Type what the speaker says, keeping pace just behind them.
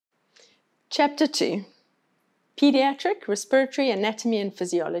Chapter 2, Pediatric, Respiratory, Anatomy and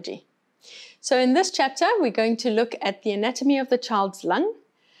Physiology. So in this chapter, we're going to look at the anatomy of the child's lung,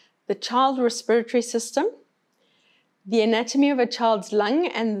 the child respiratory system, the anatomy of a child's lung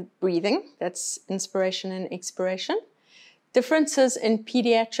and breathing, that's inspiration and expiration, differences in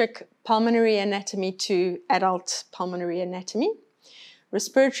pediatric pulmonary anatomy to adult pulmonary anatomy,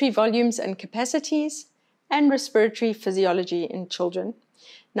 respiratory volumes and capacities, and respiratory physiology in children.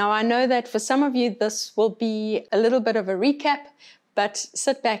 Now, I know that for some of you, this will be a little bit of a recap, but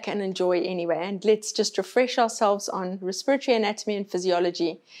sit back and enjoy anyway. And let's just refresh ourselves on respiratory anatomy and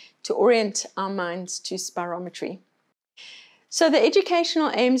physiology to orient our minds to spirometry. So the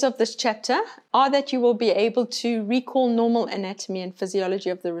educational aims of this chapter are that you will be able to recall normal anatomy and physiology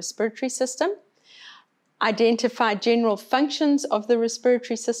of the respiratory system, identify general functions of the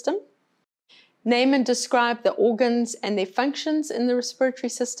respiratory system, name and describe the organs and their functions in the respiratory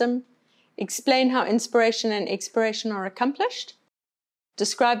system, explain how inspiration and expiration are accomplished,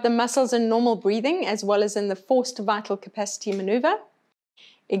 describe the muscles in normal breathing as well as in the forced vital capacity maneuver,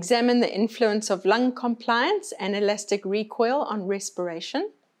 examine the influence of lung compliance and elastic recoil on respiration,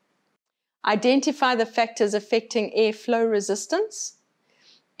 identify the factors affecting airflow resistance,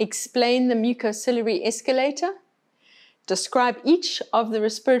 explain the mucociliary escalator, describe each of the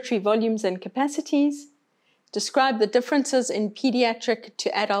respiratory volumes and capacities, describe the differences in pediatric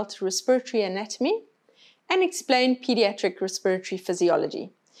to adult respiratory anatomy, and explain pediatric respiratory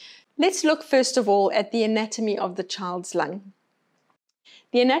physiology. Let's look first of all at the anatomy of the child's lung.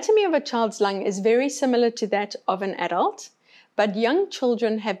 The anatomy of a child's lung is very similar to that of an adult, but young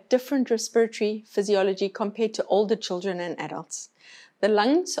children have different respiratory physiology compared to older children and adults. The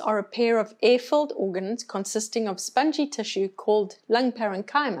lungs are a pair of air-filled organs consisting of spongy tissue called lung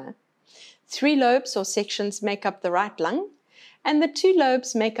parenchyma. 3 lobes or sections make up the right lung, and the 2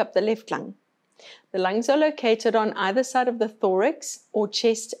 lobes make up the left lung. The lungs are located on either side of the thorax or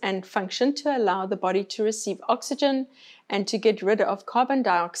chest and function to allow the body to receive oxygen and to get rid of carbon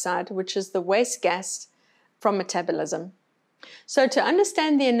dioxide, which is the waste gas from metabolism. So to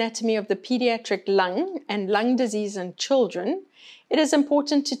understand the anatomy of the pediatric lung and lung disease in children, it is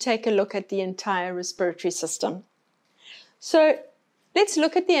important to take a look at the entire respiratory system. So let's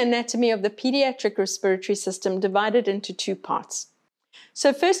look at the anatomy of the pediatric respiratory system divided into 2 parts.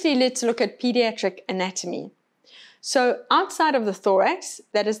 So firstly, let's look at pediatric anatomy. So outside of the thorax,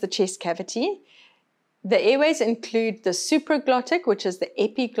 that is the chest cavity, the airways include the supraglottic, which is the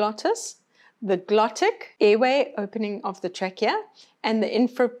epiglottis, the glottic, airway opening of the trachea, and the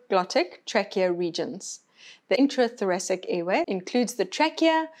infraglottic, trachea regions. The intrathoracic airway includes the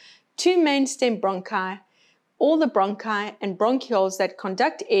trachea, 2 main stem bronchi, all the bronchi and bronchioles that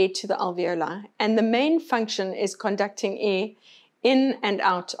conduct air to the alveoli, and the main function is conducting air in and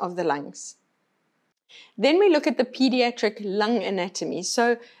out of the lungs. Then we look at the pediatric lung anatomy.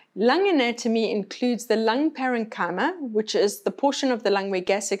 So lung anatomy includes the lung parenchyma, which is the portion of the lung where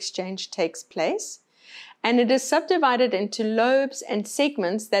gas exchange takes place, and it is subdivided into lobes and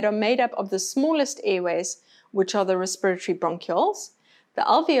segments that are made up of the smallest airways, which are the respiratory bronchioles, the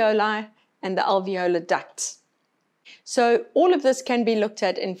alveoli, and the alveolar ducts. So all of this can be looked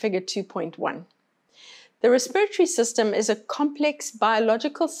at in figure 2.1. The respiratory system is a complex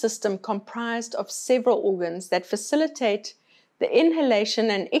biological system comprised of several organs that facilitate the inhalation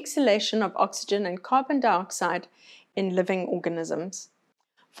and exhalation of oxygen and carbon dioxide in living organisms.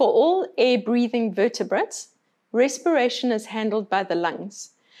 For all air-breathing vertebrates, respiration is handled by the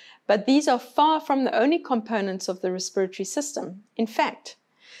lungs, but these are far from the only components of the respiratory system. In fact,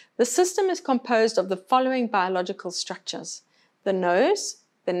 the system is composed of the following biological structures: the nose,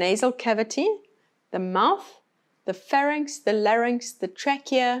 the nasal cavity, the mouth, the pharynx, the larynx, the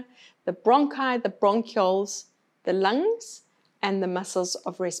trachea, the bronchi, the bronchioles, the lungs, and the muscles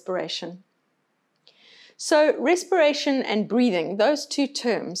of respiration. So respiration and breathing, those 2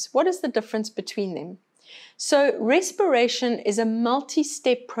 terms, what is the difference between them? So respiration is a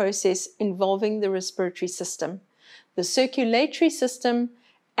multi-step process involving the respiratory system, the circulatory system,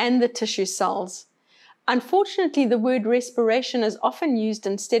 and the tissue cells. Unfortunately, the word respiration is often used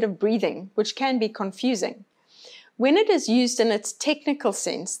instead of breathing, which can be confusing. When it is used in its technical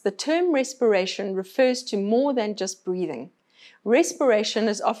sense, the term respiration refers to more than just breathing. Respiration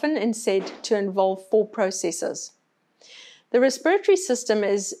is often said to involve 4 processes. The respiratory system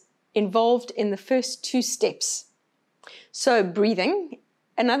is involved in the first 2 steps. So breathing,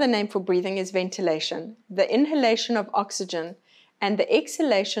 another name for breathing is ventilation, the inhalation of oxygen and the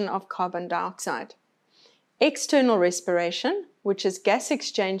exhalation of carbon dioxide. External respiration, which is gas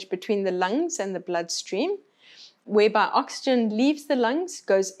exchange between the lungs and the bloodstream, whereby oxygen leaves the lungs,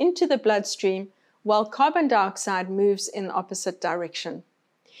 goes into the bloodstream, while carbon dioxide moves in the opposite direction.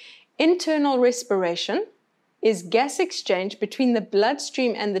 Internal respiration is gas exchange between the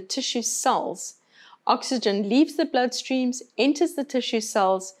bloodstream and the tissue cells. Oxygen leaves the bloodstreams, enters the tissue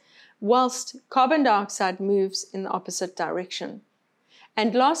cells, whilst carbon dioxide moves in the opposite direction.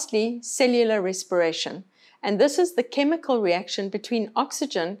 And lastly, cellular respiration. And this is the chemical reaction between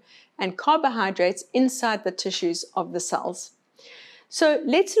oxygen and carbohydrates inside the tissues of the cells. So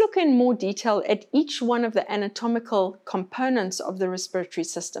let's look in more detail at each one of the anatomical components of the respiratory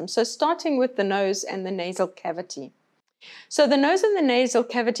system. So starting with the nose and the nasal cavity. So the nose and the nasal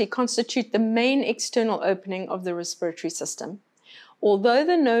cavity constitute the main external opening of the respiratory system. Although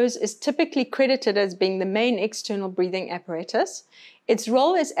the nose is typically credited as being the main external breathing apparatus, its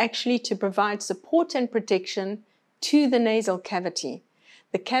role is actually to provide support and protection to the nasal cavity.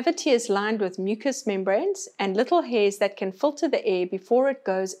 The cavity is lined with mucous membranes and little hairs that can filter the air before it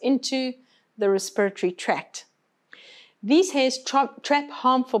goes into the respiratory tract. These hairs trap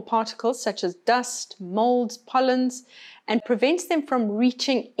harmful particles such as dust, molds, pollens, and prevents them from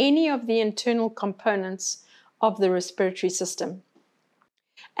reaching any of the internal components of the respiratory system.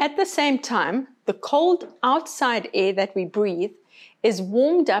 At the same time, the cold outside air that we breathe is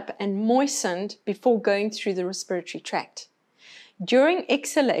warmed up and moistened before going through the respiratory tract. During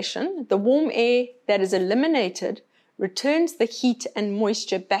exhalation, the warm air that is eliminated returns the heat and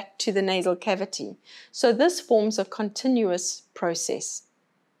moisture back to the nasal cavity. So this forms a continuous process.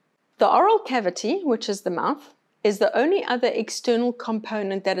 The oral cavity, which is the mouth, is the only other external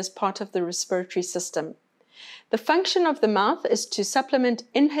component that is part of the respiratory system. The function of the mouth is to supplement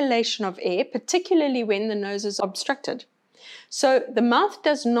inhalation of air, particularly when the nose is obstructed. So the mouth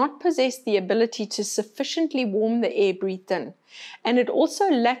does not possess the ability to sufficiently warm the air breathed in, and it also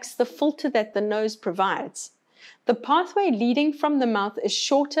lacks the filter that the nose provides. The pathway leading from the mouth is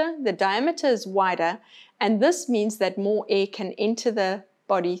shorter, the diameter is wider, and this means that more air can enter the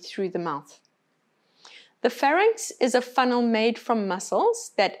body through the mouth. The pharynx is a funnel made from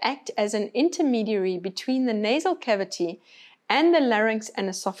muscles that act as an intermediary between the nasal cavity and the larynx and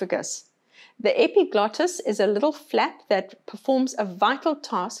esophagus. The epiglottis is a little flap that performs a vital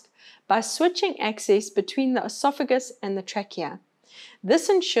task by switching access between the esophagus and the trachea. This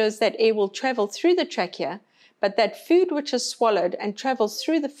ensures that air will travel through the trachea, but that food which is swallowed and travels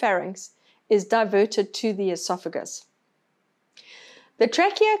through the pharynx is diverted to the esophagus. The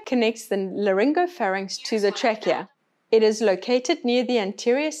trachea connects the laryngopharynx to the trachea. It is located near the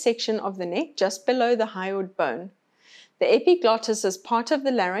anterior section of the neck, just below the hyoid bone. The epiglottis is part of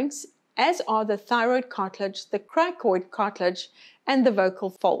the larynx, as are the thyroid cartilage, the cricoid cartilage, and the vocal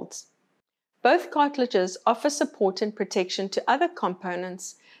folds. Both cartilages offer support and protection to other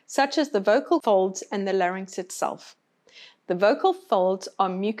components, such as the vocal folds and the larynx itself. The vocal folds are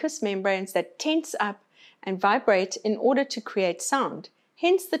mucous membranes that tense up and vibrate in order to create sound,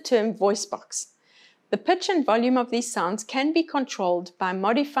 hence the term voice box. The pitch and volume of these sounds can be controlled by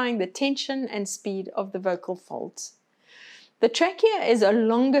modifying the tension and speed of the vocal folds. The trachea is a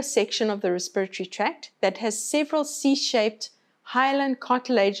longer section of the respiratory tract that has several C-shaped hyaline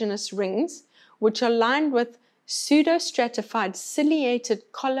cartilaginous rings, which are lined with pseudostratified ciliated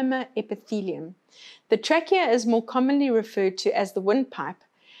columnar epithelium. The trachea is more commonly referred to as the windpipe,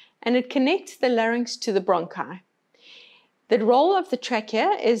 and it connects the larynx to the bronchi. The role of the trachea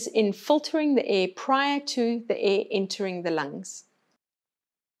is in filtering the air prior to the air entering the lungs.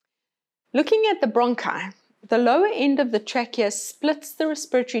 Looking at the bronchi, the lower end of the trachea splits the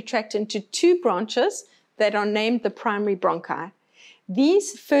respiratory tract into two branches that are named the primary bronchi.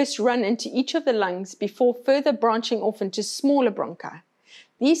 These first run into each of the lungs before further branching off into smaller bronchi.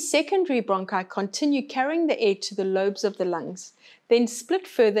 These secondary bronchi continue carrying the air to the lobes of the lungs, then split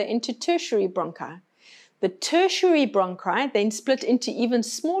further into tertiary bronchi. The tertiary bronchi then split into even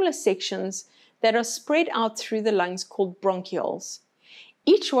smaller sections that are spread out through the lungs called bronchioles.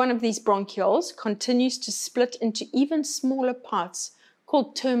 Each one of these bronchioles continues to split into even smaller parts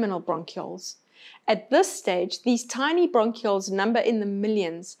called terminal bronchioles. At this stage, these tiny bronchioles number in the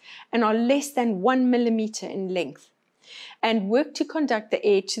millions and are less than 1 millimeter in length and work to conduct the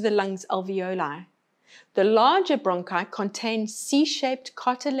air to the lungs' alveoli. The larger bronchi contain C-shaped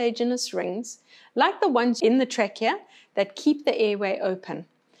cartilaginous rings, like the ones in the trachea, that keep the airway open.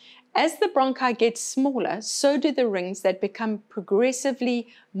 As the bronchi get smaller, so do the rings that become progressively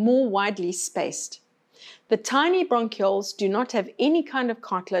more widely spaced. The tiny bronchioles do not have any kind of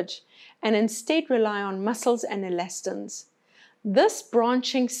cartilage and instead rely on muscles and elastins. This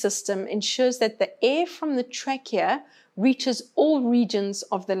branching system ensures that the air from the trachea reaches all regions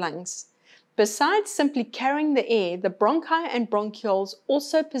of the lungs. Besides simply carrying the air, the bronchi and bronchioles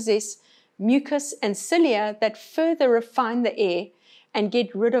also possess mucus and cilia that further refine the air and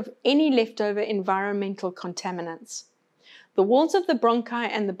get rid of any leftover environmental contaminants. The walls of the bronchi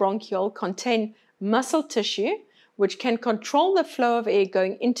and the bronchiole contain muscle tissue, which can control the flow of air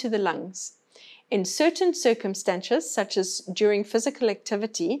going into the lungs. In certain circumstances, such as during physical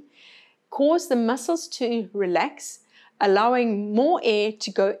activity, cause the muscles to relax, allowing more air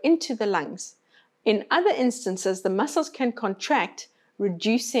to go into the lungs. In other instances, the muscles can contract,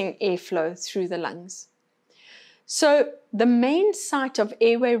 reducing airflow through the lungs. So the main site of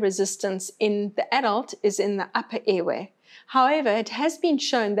airway resistance in the adult is in the upper airway. However, it has been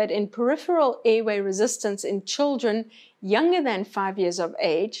shown that in peripheral airway resistance in children younger than 5 years of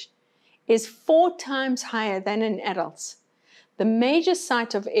age is 4 times higher than in adults. The major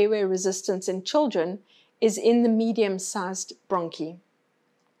site of airway resistance in children is in the medium-sized bronchi.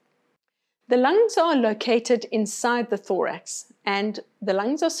 The lungs are located inside the thorax, and the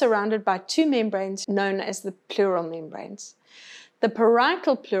lungs are surrounded by 2 membranes known as the pleural membranes. The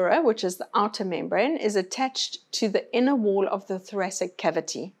parietal pleura, which is the outer membrane, is attached to the inner wall of the thoracic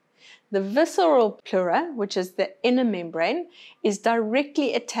cavity. The visceral pleura, which is the inner membrane, is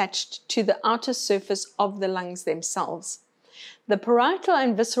directly attached to the outer surface of the lungs themselves. The parietal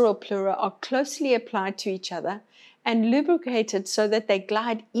and visceral pleura are closely applied to each other and lubricated so that they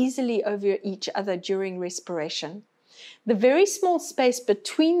glide easily over each other during respiration. The very small space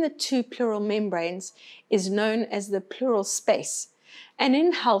between the 2 pleural membranes is known as the pleural space, and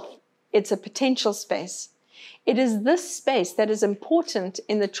in health, it's a potential space. It is this space that is important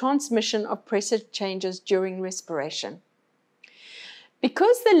in the transmission of pressure changes during respiration.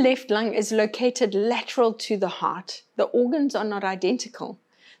 Because the left lung is located lateral to the heart, the organs are not identical.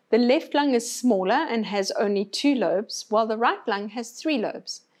 The left lung is smaller and has only 2 lobes, while the right lung has 3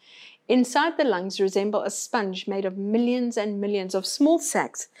 lobes. Inside the lungs resemble a sponge made of millions and millions of small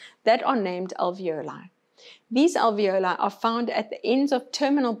sacs that are named alveoli. These alveoli are found at the ends of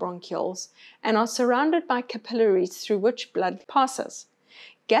terminal bronchioles and are surrounded by capillaries through which blood passes.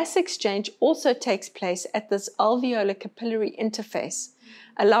 Gas exchange also takes place at this alveolar capillary interface,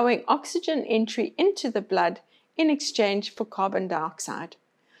 allowing oxygen entry into the blood in exchange for carbon dioxide.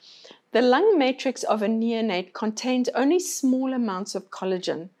 The lung matrix of a neonate contains only small amounts of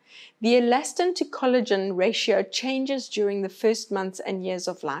collagen. The elastin to collagen ratio changes during the first months and years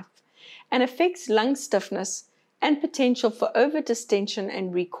of life and affects lung stiffness and potential for overdistension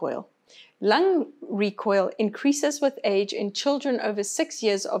and recoil. Lung recoil increases with age in children over 6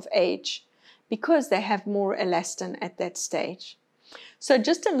 years of age because they have more elastin at that stage. So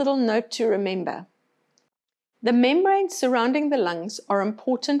just a little note to remember. The membranes surrounding the lungs are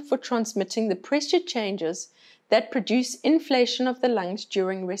important for transmitting the pressure changes that produce inflation of the lungs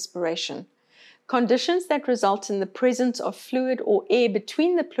during respiration. Conditions that result in the presence of fluid or air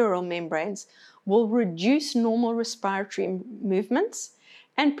between the pleural membranes will reduce normal respiratory movements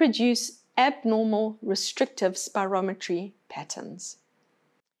and produce abnormal restrictive spirometry patterns.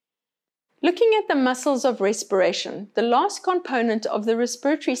 Looking at the muscles of respiration, the last component of the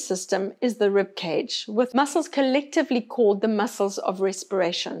respiratory system is the rib cage, with muscles collectively called the muscles of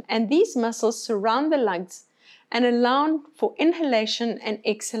respiration, and these muscles surround the lungs and allow for inhalation and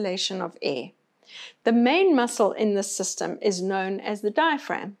exhalation of air. The main muscle in this system is known as the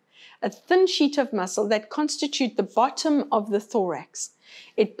diaphragm, a thin sheet of muscle that constitutes the bottom of the thorax.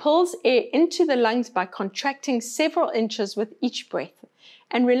 It pulls air into the lungs by contracting several inches with each breath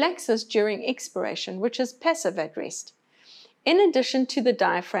and relaxes during expiration, which is passive at rest. In addition to the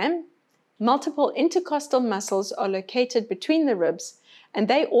diaphragm, multiple intercostal muscles are located between the ribs, and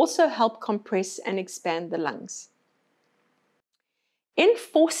they also help compress and expand the lungs. In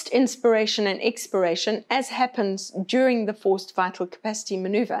forced inspiration and expiration, as happens during the forced vital capacity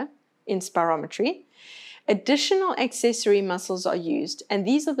maneuver in spirometry, additional accessory muscles are used, and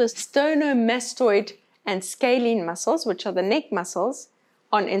these are the sternomastoid and scalene muscles, which are the neck muscles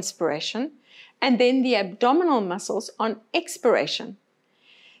on inspiration, and then the abdominal muscles on expiration.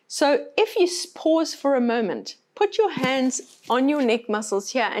 So if you pause for a moment, put your hands on your neck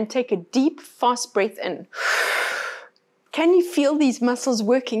muscles here and take a deep, fast breath in. Can you feel these muscles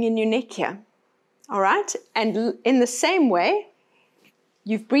working in your neck here? All right, and in the same way,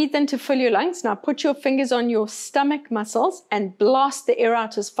 you've breathed in to fill your lungs. Now put your fingers on your stomach muscles and blast the air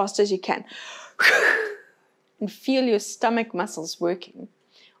out as fast as you can. And feel your stomach muscles working.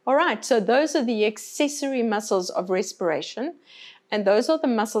 All right, so those are the accessory muscles of respiration, and those are the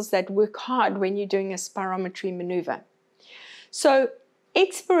muscles that work hard when you're doing a spirometry maneuver. So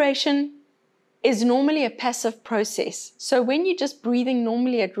expiration is normally a passive process. So when you're just breathing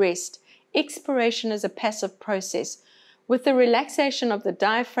normally at rest, expiration is a passive process with the relaxation of the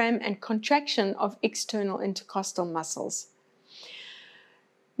diaphragm and contraction of external intercostal muscles.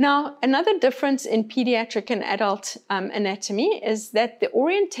 Now, another difference in pediatric and adult anatomy is that the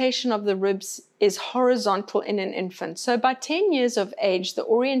orientation of the ribs is horizontal in an infant. So by 10 years of age, the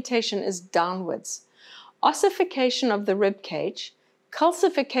orientation is downwards. Ossification of the rib cage,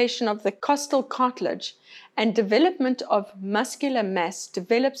 calcification of the costal cartilage, and development of muscular mass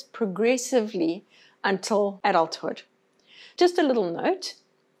develops progressively until adulthood. Just a little note,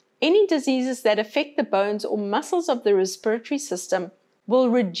 any diseases that affect the bones or muscles of the respiratory system will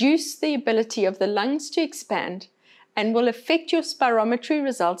reduce the ability of the lungs to expand and will affect your spirometry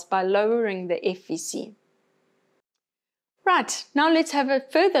results by lowering the FVC. Right, now let's have a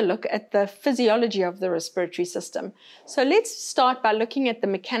further look at the physiology of the respiratory system. So let's start by looking at the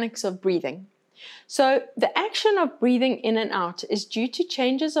mechanics of breathing. So the action of breathing in and out is due to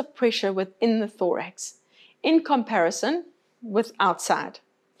changes of pressure within the thorax in comparison with outside.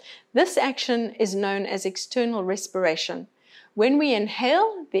 This action is known as external respiration. When we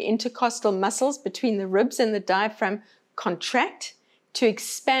inhale, the intercostal muscles between the ribs and the diaphragm contract to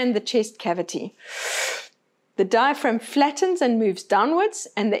expand the chest cavity. The diaphragm flattens and moves downwards,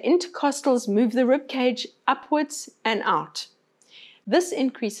 and the intercostals move the rib cage upwards and out. This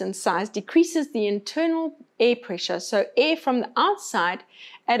increase in size decreases the internal air pressure, so air from the outside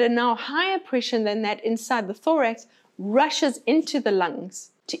at a now higher pressure than that inside the thorax rushes into the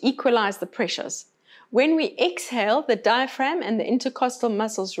lungs to equalize the pressures. When we exhale, the diaphragm and the intercostal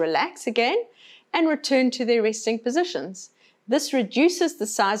muscles relax again and return to their resting positions. This reduces the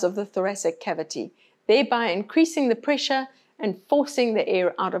size of the thoracic cavity, thereby increasing the pressure and forcing the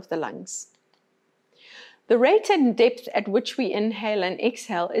air out of the lungs. The rate and depth at which we inhale and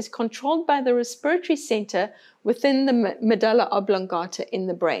exhale is controlled by the respiratory center within the medulla oblongata in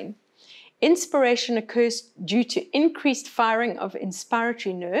the brain. Inspiration occurs due to increased firing of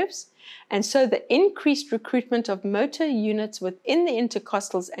inspiratory nerves, and so the increased recruitment of motor units within the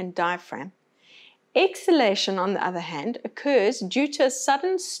intercostals and diaphragm. Exhalation, on the other hand, occurs due to a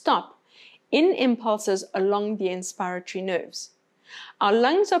sudden stop in impulses along the inspiratory nerves. Our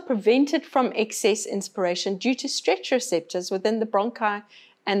lungs are prevented from excess inspiration due to stretch receptors within the bronchi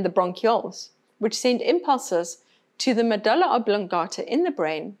and the bronchioles, which send impulses to the medulla oblongata in the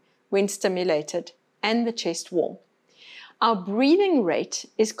brain when stimulated, and the chest wall. Our breathing rate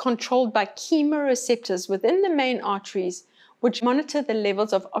is controlled by chemoreceptors within the main arteries, which monitor the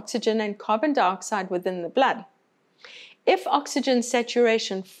levels of oxygen and carbon dioxide within the blood. If oxygen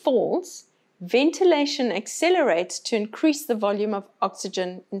saturation falls, ventilation accelerates to increase the volume of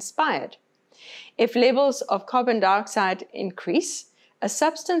oxygen inspired. If levels of carbon dioxide increase, a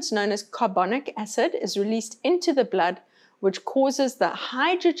substance known as carbonic acid is released into the blood, which causes the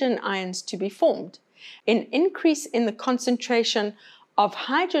hydrogen ions to be formed. An increase in the concentration of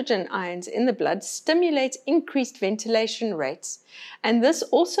hydrogen ions in the blood stimulates increased ventilation rates, and this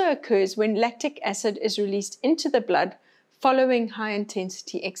also occurs when lactic acid is released into the blood following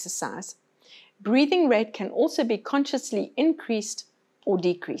high-intensity exercise. Breathing rate can also be consciously increased or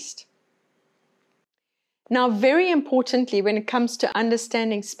decreased. Now, very importantly, when it comes to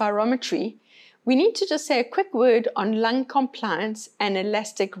understanding spirometry, we need to just say a quick word on lung compliance and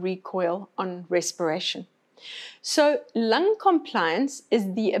elastic recoil on respiration. So, lung compliance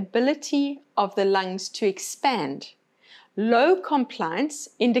is the ability of the lungs to expand. Low compliance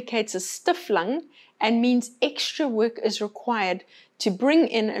indicates a stiff lung and means extra work is required to bring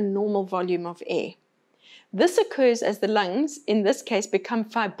in a normal volume of air. This occurs as the lungs, in this case, become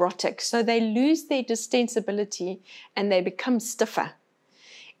fibrotic, so they lose their distensibility and they become stiffer.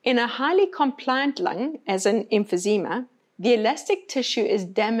 In a highly compliant lung, as in emphysema, the elastic tissue is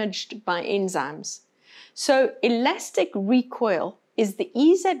damaged by enzymes. So elastic recoil is the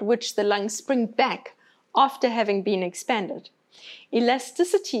ease at which the lungs spring back after having been expanded.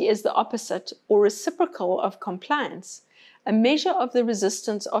 Elasticity is the opposite or reciprocal of compliance, a measure of the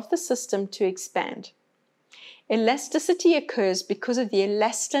resistance of the system to expand. Elasticity occurs because of the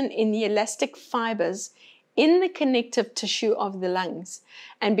elastin in the elastic fibers in the connective tissue of the lungs,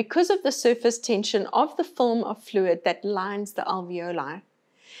 and because of the surface tension of the film of fluid that lines the alveoli.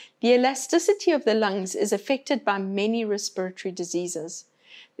 The elasticity of the lungs is affected by many respiratory diseases.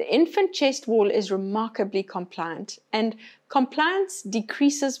 The infant chest wall is remarkably compliant, and compliance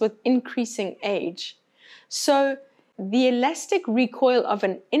decreases with increasing age. So, the elastic recoil of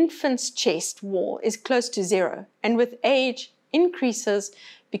an infant's chest wall is close to zero, and with age increases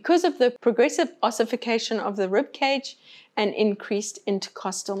because of the progressive ossification of the rib cage and increased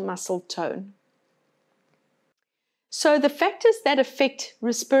intercostal muscle tone. So the factors that affect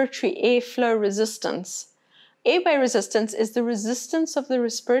respiratory airflow resistance. Airway resistance is the resistance of the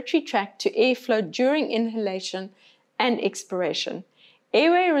respiratory tract to airflow during inhalation and expiration.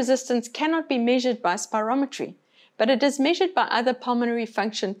 Airway resistance cannot be measured by spirometry, but it is measured by other pulmonary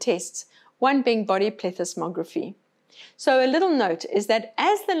function tests, one being body plethysmography. So a little note is that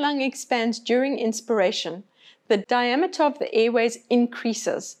as the lung expands during inspiration, the diameter of the airways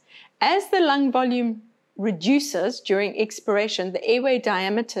increases. As the lung volume reduces during expiration, the airway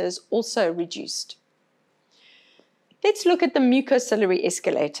diameter is also reduced. Let's look at the mucociliary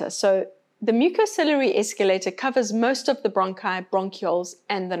escalator. So the mucociliary escalator covers most of the bronchi, bronchioles,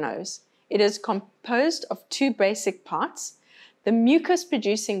 and the nose. It is composed of two basic parts, the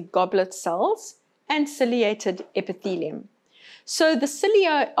mucus-producing goblet cells and ciliated epithelium. So the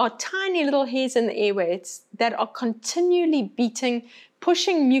cilia are tiny little hairs in the airways that are continually beating,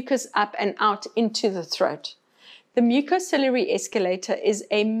 pushing mucus up and out into the throat. The mucociliary escalator is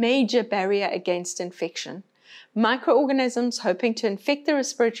a major barrier against infection. Microorganisms hoping to infect the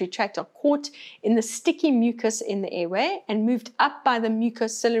respiratory tract are caught in the sticky mucus in the airway and moved up by the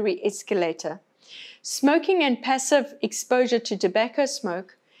mucociliary escalator. Smoking and passive exposure to tobacco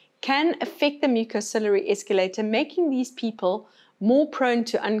smoke can affect the mucociliary escalator, making these people more prone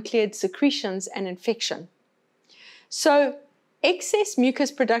to uncleared secretions and infection. So, excess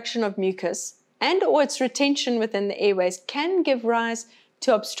mucus production of mucus and or its retention within the airways can give rise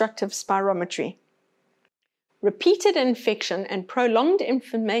to obstructive spirometry. Repeated infection and prolonged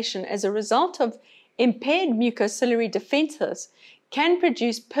inflammation as a result of impaired mucociliary defenses can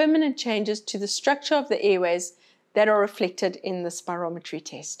produce permanent changes to the structure of the airways that are reflected in the spirometry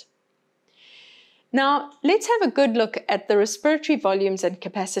test. Now, let's have a good look at the respiratory volumes and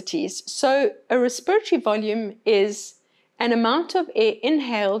capacities. So, a respiratory volume is an amount of air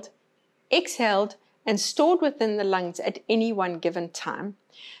inhaled, exhaled, and stored within the lungs at any one given time.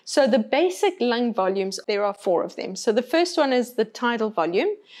 So the basic lung volumes, there are 4 of them. So the first one is the tidal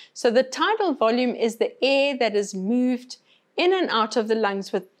volume. So the tidal volume is the air that is moved in and out of the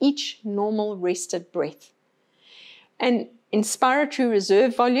lungs with each normal rested breath. And inspiratory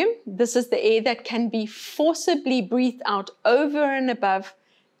reserve volume, this is the air that can be forcibly breathed out over and above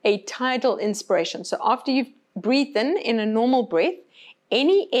a tidal inspiration. So after you've breathed in a normal breath,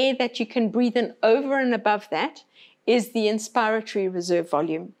 any air that you can breathe in over and above that is the inspiratory reserve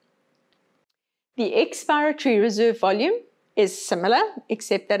volume. The expiratory reserve volume is similar,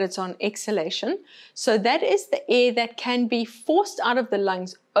 except that it's on exhalation. So that is the air that can be forced out of the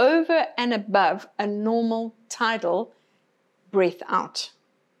lungs over and above a normal tidal breath out.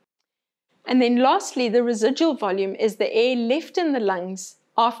 And then lastly, the residual volume is the air left in the lungs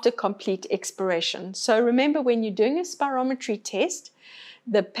after complete expiration. So remember, when you're doing a spirometry test,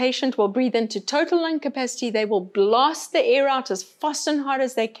 the patient will breathe into total lung capacity. They will blast the air out as fast and hard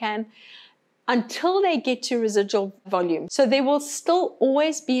as they can until they get to residual volume. So there will still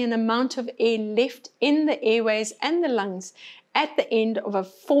always be an amount of air left in the airways and the lungs at the end of a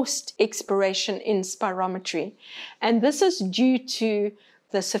forced expiration in spirometry. And this is due to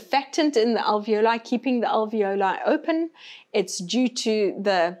the surfactant in the alveoli, keeping the alveoli open. It's due to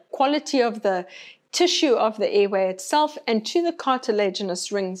the quality of the tissue of the airway itself and to the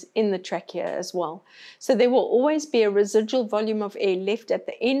cartilaginous rings in the trachea as well. So there will always be a residual volume of air left at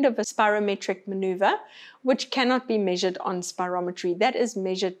the end of a spirometric maneuver, which cannot be measured on spirometry. That is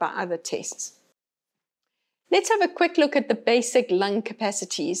measured by other tests. Let's have a quick look at the basic lung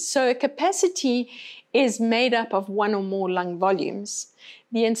capacities. So a capacity is made up of one or more lung volumes.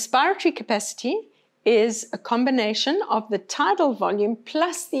 The inspiratory capacity is a combination of the tidal volume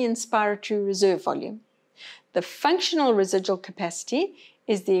plus the inspiratory reserve volume. The functional residual capacity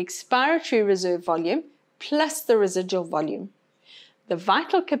is the expiratory reserve volume plus the residual volume. The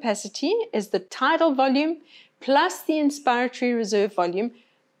vital capacity is the tidal volume plus the inspiratory reserve volume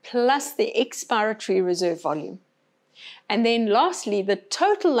plus the expiratory reserve volume. And then lastly, the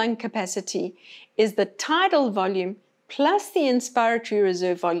total lung capacity is the tidal volume plus the inspiratory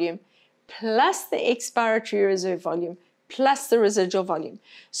reserve volume plus the expiratory reserve volume plus the residual volume.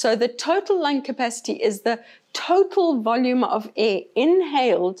 So the total lung capacity is the total volume of air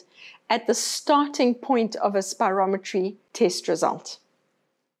inhaled at the starting point of a spirometry test result.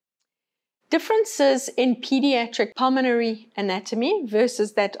 Differences in pediatric pulmonary anatomy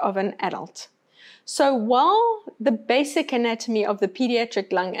versus that of an adult. So while the basic anatomy of the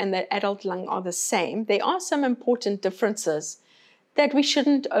pediatric lung and the adult lung are the same, there are some important differences that we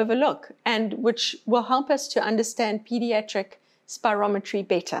shouldn't overlook and which will help us to understand pediatric spirometry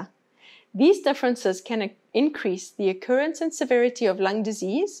better. These differences can increase the occurrence and severity of lung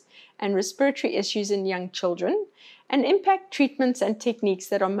disease and respiratory issues in young children and impact treatments and techniques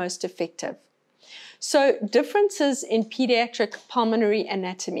that are most effective. So, differences in pediatric pulmonary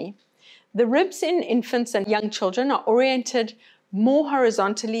anatomy. The ribs in infants and young children are oriented more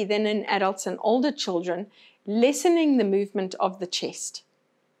horizontally than in adults and older children, lessening the movement of the chest.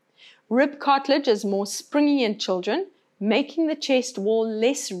 Rib cartilage is more springy in children, making the chest wall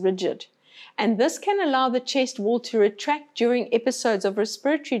less rigid, and this can allow the chest wall to retract during episodes of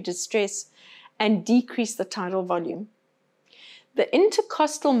respiratory distress and decrease the tidal volume. The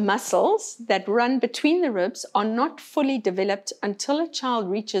intercostal muscles that run between the ribs are not fully developed until a child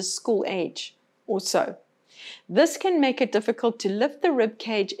reaches school age or so. This can make it difficult to lift the rib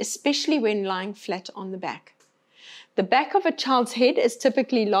cage, especially when lying flat on the back. The back of a child's head is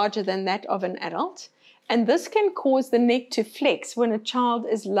typically larger than that of an adult, and this can cause the neck to flex when a child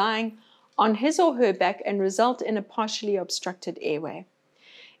is lying on his or her back and result in a partially obstructed airway.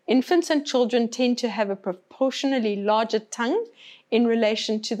 Infants and children tend to have a proportionally larger tongue in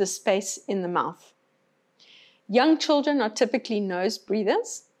relation to the space in the mouth. Young children are typically nose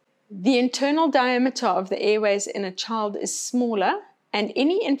breathers. The internal diameter of the airways in a child is smaller, and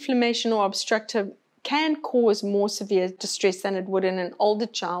any inflammation or obstructive can cause more severe distress than it would in an older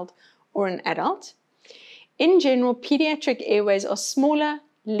child or an adult. In general, pediatric airways are smaller,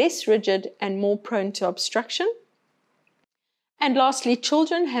 less rigid, and more prone to obstruction. And lastly,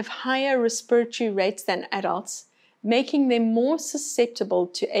 children have higher respiratory rates than adults, making them more susceptible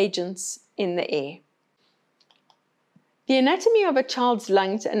to agents in the air. The anatomy of a child's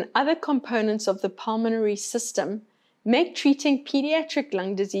lungs and other components of the pulmonary system make treating pediatric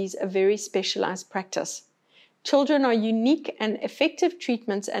lung disease a very specialized practice. Children are unique, and effective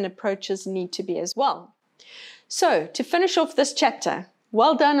treatments and approaches need to be as well. So, to finish off this chapter,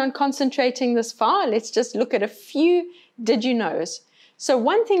 well done on concentrating this far. Let's just look at a few did you knows. So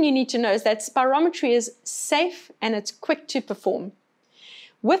one thing you need to know is that spirometry is safe and it's quick to perform.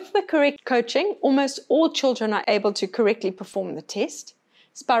 With the correct coaching, almost all children are able to correctly perform the test.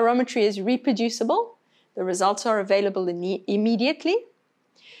 Spirometry is reproducible. The results are available immediately.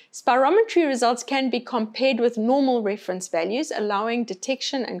 Spirometry results can be compared with normal reference values, allowing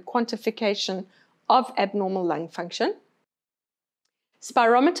detection and quantification of abnormal lung function.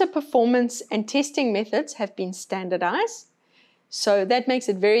 Spirometer performance and testing methods have been standardized, so that makes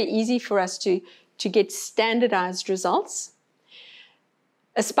it very easy for us to get standardized results.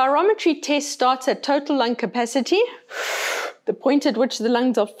 A spirometry test starts at total lung capacity, the point at which the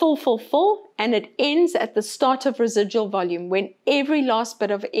lungs are full, and it ends at the start of residual volume, when every last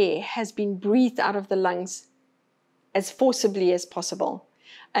bit of air has been breathed out of the lungs as forcibly as possible.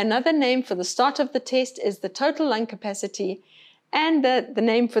 Another name for the start of the test is the total lung capacity, and the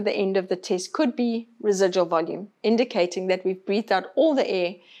name for the end of the test could be residual volume, indicating that we've breathed out all the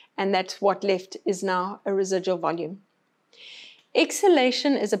air and that what left is now a residual volume.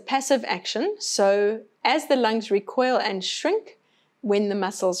 Exhalation is a passive action, so as the lungs recoil and shrink when the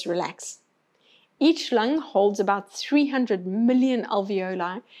muscles relax. Each lung holds about 300 million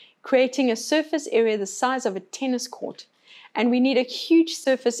alveoli, creating a surface area the size of a tennis court, and we need a huge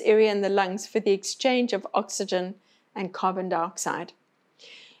surface area in the lungs for the exchange of oxygen and carbon dioxide.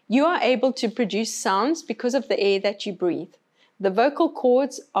 You are able to produce sounds because of the air that you breathe. The vocal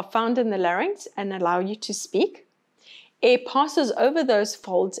cords are found in the larynx and allow you to speak. Air passes over those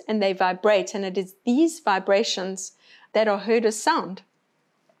folds and they vibrate, and it is these vibrations that are heard as sound.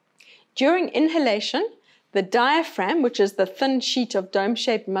 During inhalation, the diaphragm, which is the thin sheet of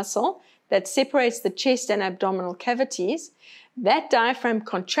dome-shaped muscle that separates the chest and abdominal cavities, that diaphragm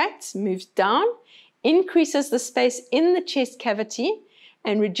contracts, moves down, increases the space in the chest cavity,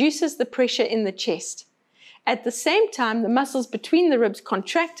 and reduces the pressure in the chest. At the same time, the muscles between the ribs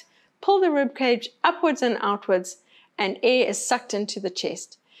contract, pull the rib cage upwards and outwards, and air is sucked into the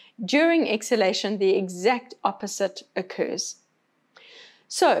chest. During exhalation, the exact opposite occurs.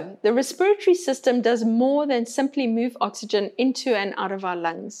 So, the respiratory system does more than simply move oxygen into and out of our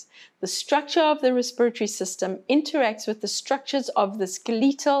lungs. The structure of the respiratory system interacts with the structures of the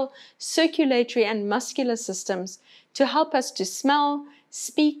skeletal, circulatory, and muscular systems to help us to smell,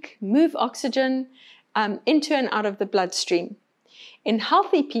 speak, move oxygen into and out of the bloodstream. In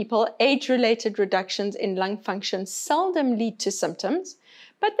healthy people, age-related reductions in lung function seldom lead to symptoms,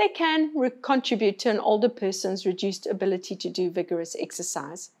 but they can contribute to an older person's reduced ability to do vigorous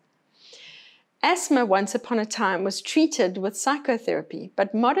exercise. Asthma, once upon a time, was treated with psychotherapy,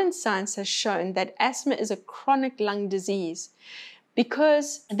 but modern science has shown that asthma is a chronic lung disease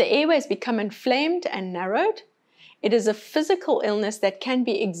because the airways become inflamed and narrowed, It is a physical illness that can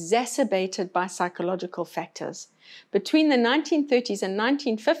be exacerbated by psychological factors. Between the 1930s and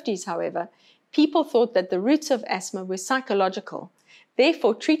 1950s, however, people thought that the roots of asthma were psychological.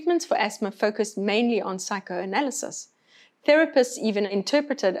 Therefore, treatments for asthma focused mainly on psychoanalysis. Therapists even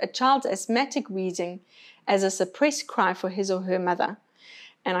interpreted a child's asthmatic wheezing as a suppressed cry for his or her mother.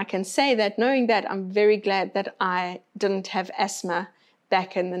 And I can say that knowing that, I'm very glad that I didn't have asthma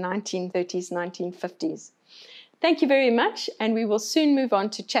back in the 1930s, 1950s. Thank you very much, and we will soon move on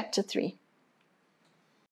to Chapter 3.